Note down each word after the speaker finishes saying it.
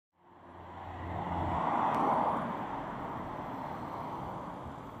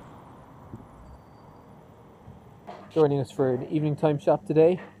joining us for an evening time shop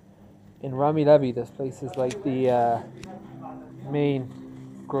today in Rami Levy. This place is like the main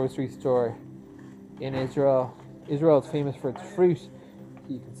grocery store in Israel. Israel is famous for its fruit.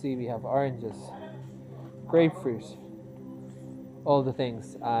 You can see we have oranges, grapefruit, all the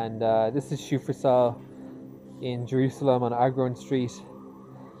things. And this is Shufersal in Jerusalem on Agron Street.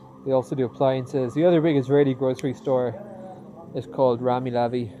 They also do appliances. The other big Israeli grocery store is called Rami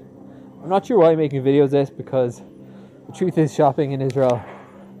Levy. I'm not sure why I'm making videos of this, because the truth is shopping in Israel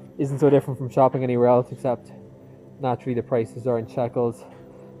isn't so different from shopping anywhere else, except naturally the prices are in shekels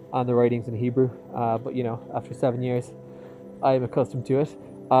and the writing's in Hebrew. But you know, after 7 years, I'm accustomed to it.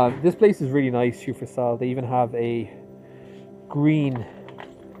 This place is really nice, Shufersal. They even have a green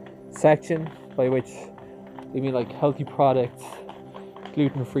section, by which they mean like healthy products,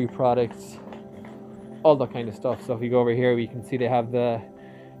 gluten-free products, all that kind of stuff. So if you go over here, we can see they have the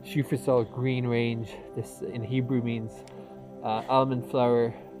Shufersal green range. This in Hebrew means almond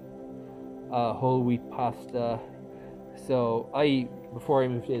flour, whole wheat pasta. So before I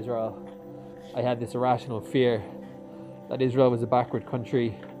moved to Israel, I had this irrational fear that Israel was a backward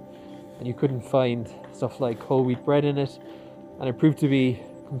country and you couldn't find stuff like whole wheat bread in it, and it proved to be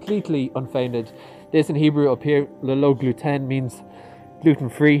completely unfounded. This in Hebrew up here, low gluten, means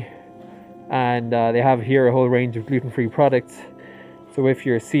gluten-free, and they have here a whole range of gluten-free products. So if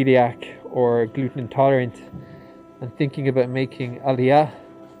you're celiac or gluten intolerant and thinking about making aliyah,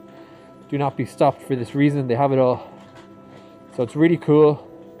 do not be stopped for this reason. They have it all. So it's really cool.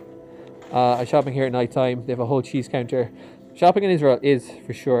 I'm shopping here at night time. They have a whole cheese counter. Shopping in Israel is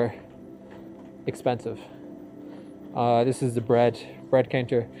for sure expensive. This is the bread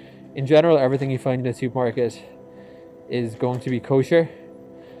counter. In general, everything you find in a supermarket is going to be kosher.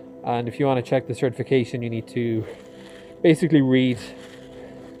 And if you want to check the certification, you need to basically read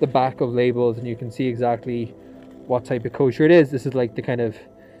the back of labels and you can see exactly what type of kosher it is. This is like the kind of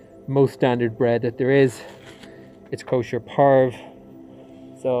most standard bread that there is. It's kosher parv.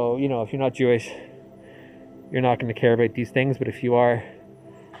 So, you know, if you're not Jewish, you're not going to care about these things. But if you are,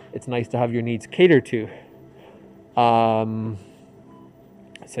 it's nice to have your needs catered to.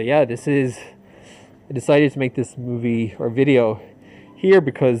 So yeah, I decided to make this movie or video here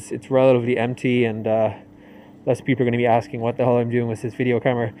because it's relatively empty and less people are going to be asking what the hell I'm doing with this video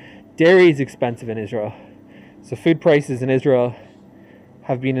camera. Dairy is expensive in Israel. So food prices in Israel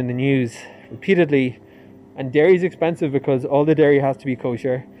have been in the news repeatedly, and dairy is expensive because all the dairy has to be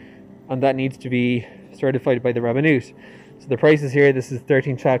kosher and that needs to be certified by the Rabbanut. So the prices here, this is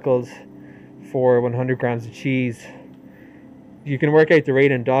 13 shekels for 100 grams of cheese. You can work out the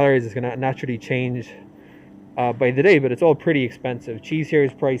rate in dollars. It's going to naturally change by the day, but it's all pretty expensive. Cheese here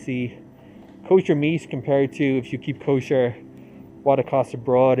is pricey. Kosher meat, compared to if you keep kosher, what it costs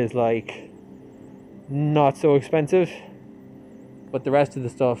abroad is like not so expensive, but the rest of the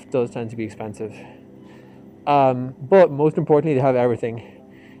stuff does tend to be expensive. But most importantly, they have everything.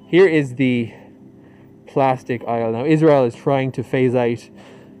 Here is the plastic aisle. Now Israel is trying to phase out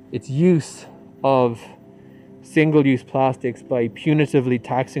its use of single-use plastics by punitively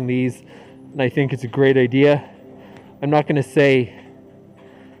taxing these, and I think it's a great idea. I'm not going to say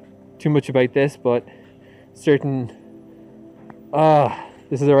too much about this, but certain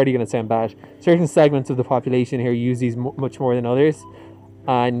this is already going to sound bad. Certain segments of the population here use these much more than others,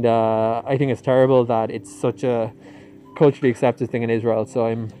 and I think it's terrible that it's such a culturally accepted thing in Israel. So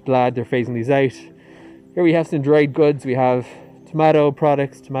I'm glad they're phasing these out. Here we have some dried goods. We have tomato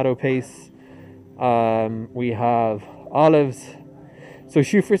products, tomato paste. We have olives. So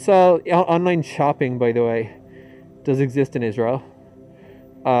Shufersal online shopping, by the way, does exist in Israel.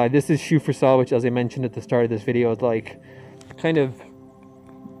 This is Shufersal, which, as I mentioned at the start of this video, is like kind of,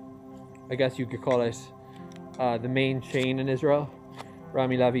 I guess you could call it the main chain in Israel.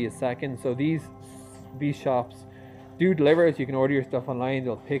 Rami Levy is second. So these shops do deliver it. You can order your stuff online.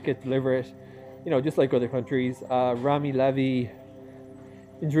 They'll pick it, deliver it, you know, just like other countries. Rami Levy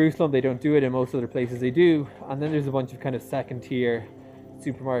in Jerusalem, they don't do it. In most other places they do. And then there's a bunch of kind of second tier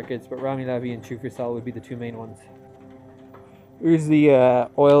supermarkets, but Rami Levy and Shufersal would be the two main ones. Here's the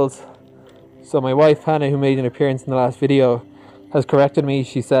oils. So my wife Hannah, who made an appearance in the last video, has corrected me.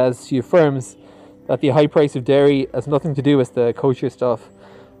 She affirms that the high price of dairy has nothing to do with the kosher stuff.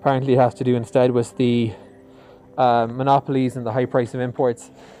 Apparently it has to do instead with the monopolies and the high price of imports.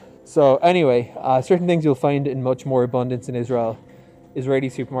 So anyway, certain things you'll find in much more abundance in Israeli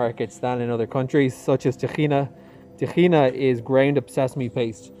supermarkets than in other countries, such as tahina. Tahina is ground up sesame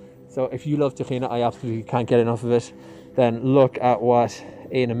paste. So if you love tahina, I absolutely can't get enough of it. Then look at what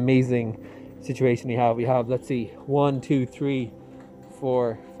an amazing situation we have. We have, let's see, 1, 2, 3,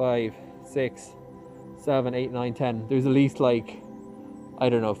 4, 5, 6, 7, 8, 9, 10. There's at least like, I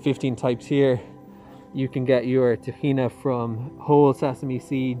don't know, 15 types here. You can get your tahina from whole sesame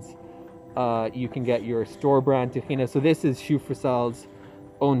seeds. You can get your store brand tahina. So this is Shufersal's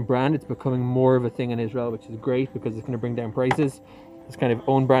own brand. It's becoming more of a thing in Israel, which is great because it's going to bring down prices. It's kind of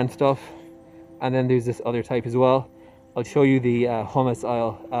own brand stuff. And then there's this other type as well. I'll show you the hummus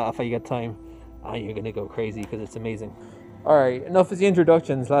aisle if I get time. You're going to go crazy because it's amazing. Alright, enough of the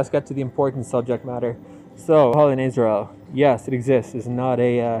introductions. Let's get to the important subject matter. So, alcohol in Israel. Yes, it exists. It's not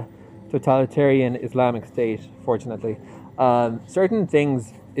a totalitarian Islamic state, fortunately. Certain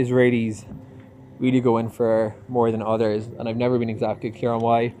things Israelis really go in for more than others, and I've never been exactly clear on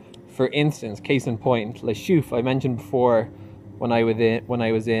why. For instance, case in point, Le Chouf, I mentioned before when I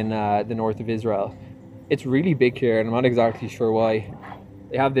was in the north of Israel. It's really big here, and I'm not exactly sure why.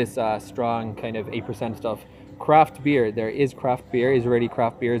 They have this strong kind of 8% stuff. Craft beer, there is craft beer. Israeli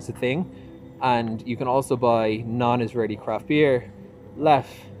craft beer is a thing, and you can also buy non-Israeli craft beer. Lef,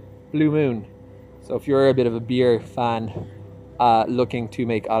 Blue Moon. So if you're a bit of a beer fan looking to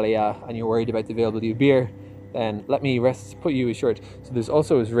make aliyah and you're worried about the availability of beer, then let me put you assured. So there's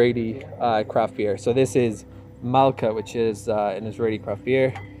also Israeli craft beer. So this is Malka, which is an Israeli craft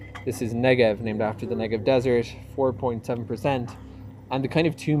beer. This is Negev, named after the Negev desert, 4.7%. And the kind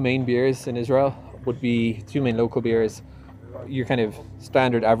of two main beers in Israel would be two main local beers. Your kind of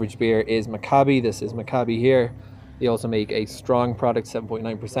standard average beer is Maccabi. This is Maccabi here. They also make a strong product,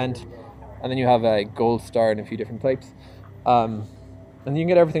 7.9%. And then you have a Gold Star in a few different types. And you can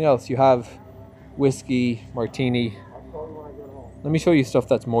get everything else. You have whiskey, martini. Let me show you stuff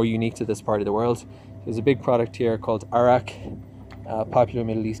that's more unique to this part of the world. There's a big product here called Arak, popular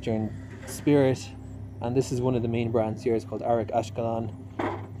Middle Eastern spirit. And this is one of the main brands here. It's called Arak Ashkelon.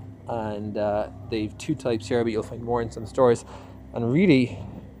 And they've two types here, but you'll find more in some stores. And really,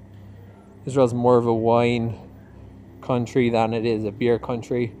 Israel's more of a wine country than it is a beer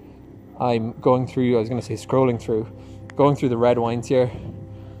country. I'm going through, scrolling through, going through the red wines here.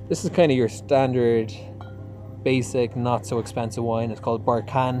 This is kind of your standard, basic, not so expensive wine. It's called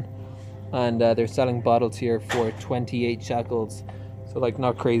Barkan. And they're selling bottles here for 28 shekels. So like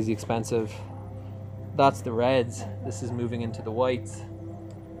not crazy expensive. That's the reds. This is moving into the whites.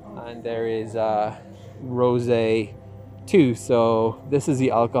 And there is rosé too. So this is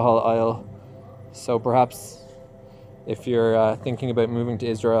the alcohol aisle. So perhaps if you're thinking about moving to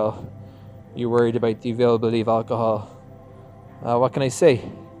Israel, you're worried about the availability of alcohol. What can I say?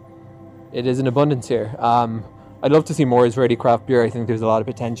 It is in abundance here. I'd love to see more Israeli craft beer. I think there's a lot of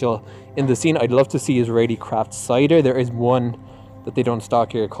potential in the scene. I'd love to see Israeli craft cider. There is one that they don't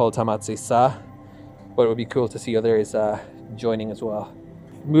stock here called Tamat Sa, but it would be cool to see others joining as well.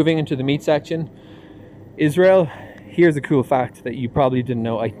 Moving into the meat section, Israel, here's a cool fact that you probably didn't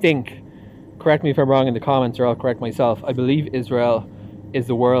know. I think, correct me if I'm wrong in the comments or I'll correct myself, I believe Israel is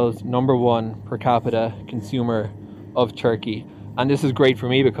the world's #1 per capita consumer of turkey. And this is great for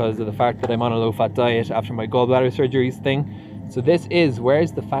me because of the fact that I'm on a low-fat diet after my gallbladder surgeries thing. So this is,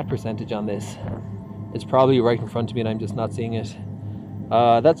 where's the fat percentage on this? It's probably right in front of me and I'm just not seeing it.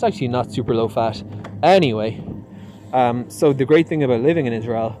 That's actually not super low fat. Anyway, so the great thing about living in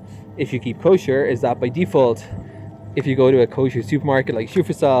Israel, if you keep kosher, is that by default, if you go to a kosher supermarket like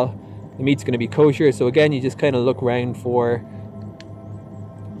Shufersal, the meat's going to be kosher. So again, you just kind of look around for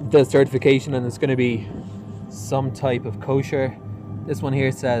the certification and it's going to be some type of kosher. This one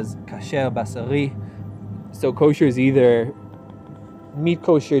here says kasher basari. So kosher is either meat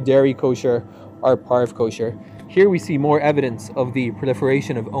kosher, dairy kosher, or parv kosher. Here we see more evidence of the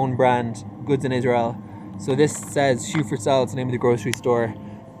proliferation of own brand goods in Israel. So this says Shufersal, it's the name of the grocery store.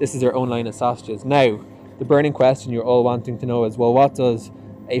 This is their own line of sausages. Now, the burning question you're all wanting to know is, well, what does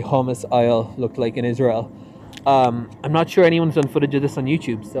a hummus aisle look like in Israel? I'm not sure anyone's done footage of this on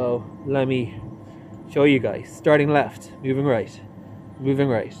YouTube, so let me show you guys. Starting left, moving right, moving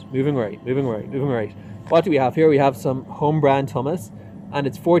right, moving right, moving right, moving right. What do we have here? We have some home brand hummus, and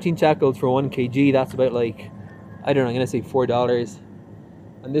it's 14 shekels for 1 kg. That's about like, I don't know, I'm gonna say $4.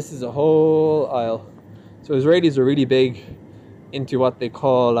 And this is a whole aisle. So Israelis are really big into what they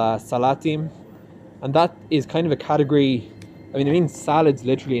call salatim, and that is kind of a category. I mean, it means salads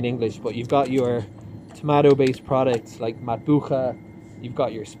literally in English, but you've got your tomato-based products like matbucha, you've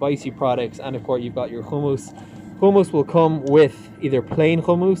got your spicy products, and of course you've got your hummus. Hummus will come with either plain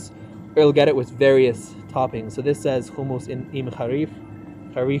hummus, or you'll get it with various toppings. So this says hummus im harif.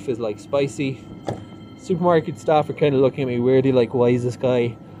 Harif is like spicy. Supermarket staff are kind of looking at me weirdly like, why is this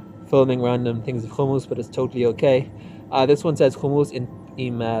guy filming random things of hummus? But it's totally okay. This one says hummus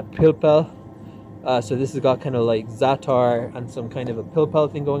im pilpel. So this has got kind of like za'atar and some kind of a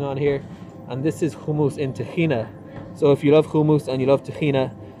pilpel thing going on here. and this is hummus in tahina. So if you love hummus and you love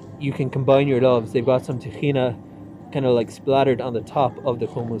tahina, you can combine your loves. They've got some tahina kind of like splattered on the top of the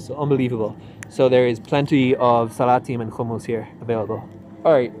hummus, so unbelievable. So there is plenty of salatim and hummus here available.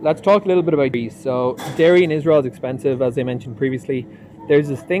 All right, let's talk a little bit about dairy. So dairy in Israel is expensive, as I mentioned previously. There's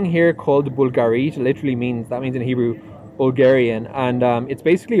this thing here called Bulgarit. It literally means in Hebrew Bulgarian, and it's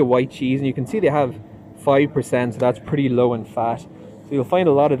basically a white cheese, and you can see they have 5%, so that's pretty low in fat. So you'll find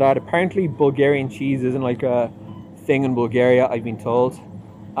a lot of that. Apparently Bulgarian cheese isn't like a thing in Bulgaria, I've been told.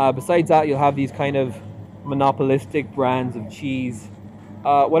 Besides that, you'll have these kind of monopolistic brands of cheese.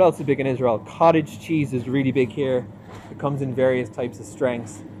 What else is big in Israel? Cottage cheese is really big here. It comes in various types of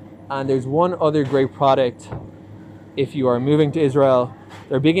strengths. And there's one other great product if you are moving to Israel.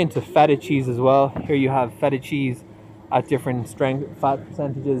 They're big into feta cheese as well. Here you have feta cheese at different strength fat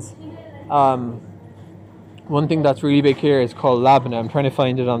percentages. One thing that's really big here is called labneh. I'm trying to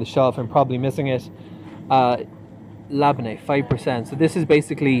find it on the shelf. I'm probably missing it. Labneh, 5%. So this is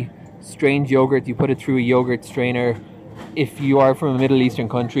basically strained yogurt. You put it through a yogurt strainer. If you are from a Middle Eastern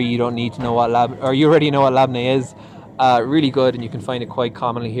country, you don't need to know what you already know what labneh is. Really good, and you can find it quite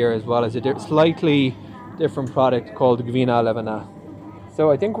commonly here, as well as a slightly different product called gvina levana.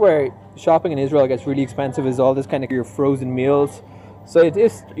 So I think where shopping in Israel gets really expensive is all this kind of your frozen meals. So it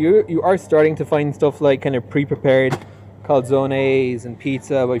is, you are starting to find stuff like kind of pre-prepared calzones and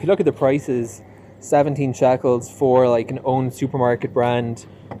pizza, but if you look at the prices, 17 shekels for like an own supermarket brand,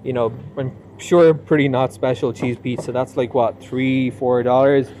 you know, I'm sure pretty not special cheese pizza, that's like what,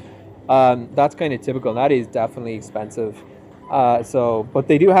 $3-4. That's kind of typical. That is definitely expensive. But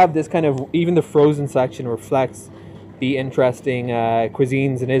they do have this kind of, even the frozen section reflects the interesting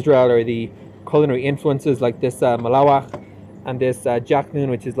cuisines in Israel, or the culinary influences, like this malawach and this jaknoon,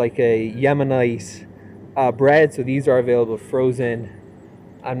 which is like a Yemenite bread. So these are available frozen.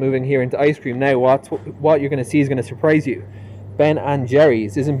 And moving here into ice cream now, what you're going to see is going to surprise you. Ben and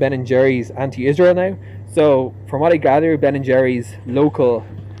Jerry's. Isn't Ben and Jerry's anti-Israel now? So from what I gather, Ben and Jerry's local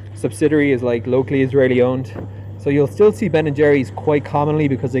subsidiary is like locally Israeli owned. So you'll still see Ben and Jerry's quite commonly,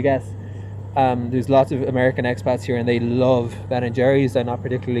 because I guess there's lots of American expats here and they love Ben and Jerry's. They're not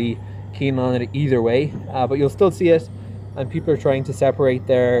particularly keen on it either way, but you'll still see it, and people are trying to separate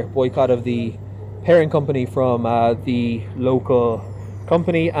their boycott of the parent company from the local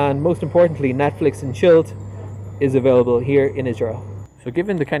company. And most importantly, Netflix and Chilled is available here in Israel. So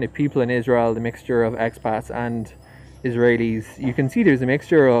given the kind of people in Israel, the mixture of expats and Israelis, you can see there's a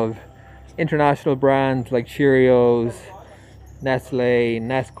mixture of international brands like Cheerios, Nestle,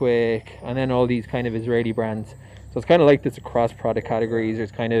 Nesquik, and then all these kind of Israeli brands. So it's kind of like this across product categories.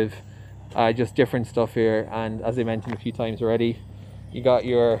 There's kind of just different stuff here. And as I mentioned a few times already, you got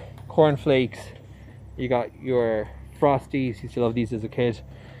your cornflakes, you got your Frosties. Used to love these as a kid.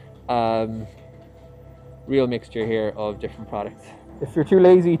 Real mixture here of different products. If you're too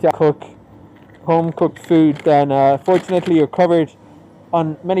lazy to cook home cooked food, then fortunately you're covered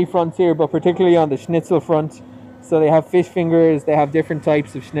on many fronts here, but particularly on the schnitzel front. So they have fish fingers, they have different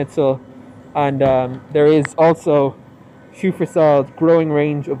types of schnitzel, and there is also Shufersal's growing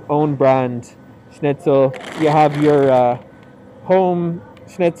range of own brand schnitzel. You have your home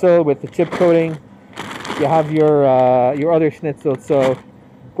schnitzel with the chip coating. You have your other schnitzel. So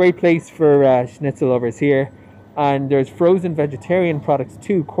great place for schnitzel lovers here. And there's frozen vegetarian products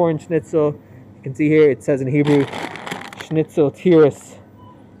too. Corn schnitzel. You can see here it says in Hebrew schnitzel tiras.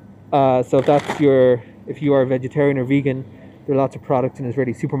 So if you are vegetarian or vegan, there are lots of products in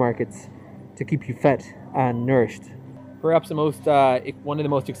Israeli supermarkets to keep you fed and nourished. Perhaps one of the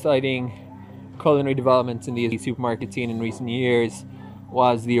most exciting culinary developments in the supermarket scene in recent years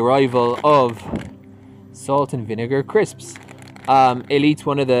was the arrival of salt and vinegar crisps. Elite's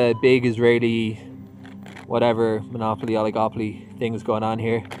one of the big Israeli monopoly, oligopoly things going on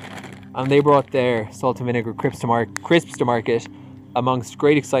here, and they brought their salt and vinegar crisps to market amongst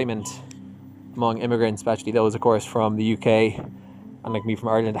great excitement among immigrants, especially those, of course, from the UK, and like me from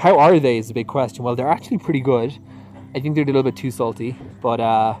Ireland. How are they is a big question. Well, they're actually pretty good. I think they're a little bit too salty, but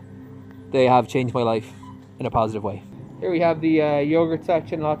they have changed my life in a positive way. Here we have the yogurt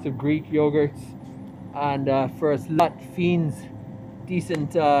section, lots of Greek yogurts, and for a lot fiends,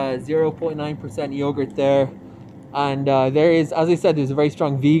 decent 0.9% yogurt there. And there is, as I said, there's a very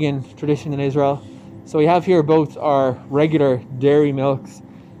strong vegan tradition in Israel. So we have here both our regular dairy milks,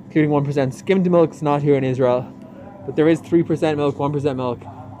 including 1% skimmed milks, not here in Israel, but there is 3% milk, 1% milk.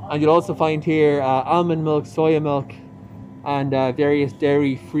 And you'll also find here almond milk, soya milk, and various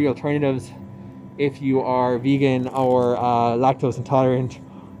dairy-free alternatives if you are vegan or lactose intolerant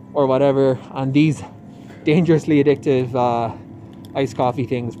or whatever. And these dangerously addictive iced coffee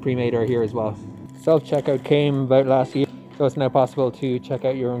things pre-made are here as well. Self-checkout came about last year, so it's now possible to check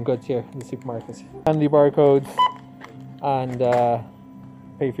out your own goods here in the supermarkets. And the barcodes and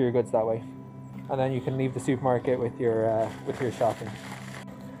pay for your goods that way. And then you can leave the supermarket with your shopping.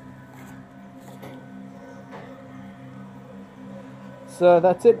 So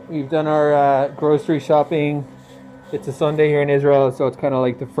that's it. We've done our grocery shopping. It's a Sunday here in Israel, so it's kind of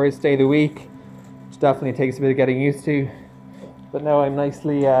like the first day of the week, which definitely takes a bit of getting used to. But now I'm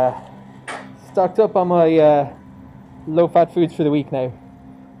nicely stocked up on my low-fat foods for the week now.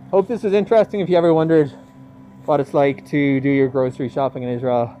 Hope this was interesting. If you ever wondered what it's like to do your grocery shopping in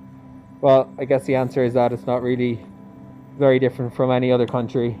Israel, well, I guess the answer is that it's not really very different from any other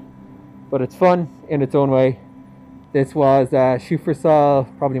country, but it's fun in its own way. This was Shufersal,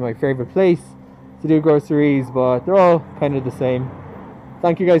 probably my favorite place to do groceries, but they're all kind of the same.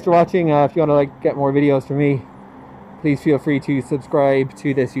 Thank you guys for watching. If you want to get more videos from me, please feel free to subscribe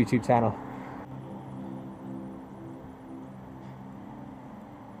to this YouTube channel.